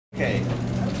Okay,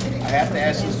 I have to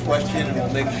ask this question and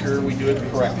we'll make sure we do it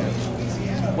correctly.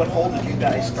 What hole did you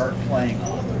guys start playing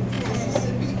on?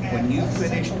 When you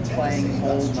finished playing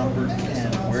hole number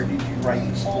 10, where did you write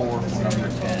the score for number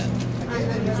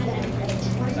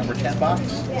 10? Number 10 box?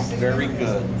 Very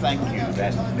good. Thank you.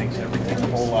 That makes everything a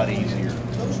whole lot easier.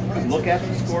 Look at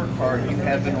the scorecard you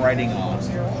have been writing on.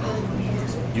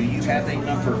 Do you have a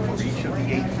number for each of the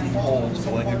 18 holes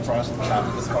going across the top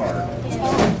of the card?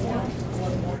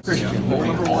 Christian, hole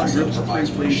number 1, groups of 3,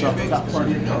 please, off the top part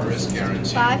of your card.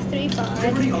 535,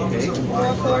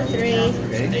 443,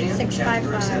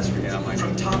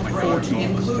 655,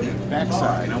 14,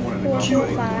 backside.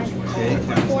 425,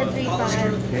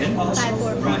 435,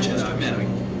 545.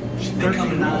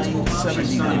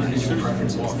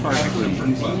 39.79. Card,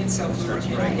 please.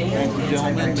 Thank you,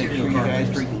 gentlemen. Make sure you guys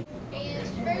drink. And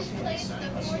first place, the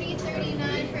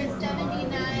 4039 for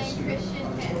 79, Christian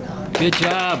Kendall. Good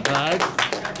job, bud.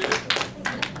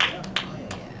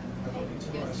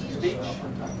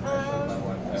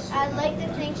 I'd like to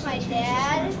thank my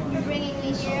dad for bringing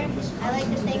me here. I'd like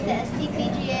to thank the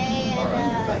STPGA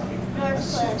and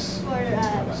Northcliffe for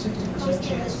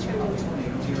hosting this tournament.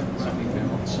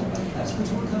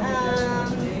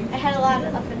 I had a lot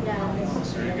of up and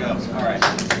downs. There you go. All right.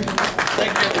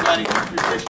 Thank you, everybody.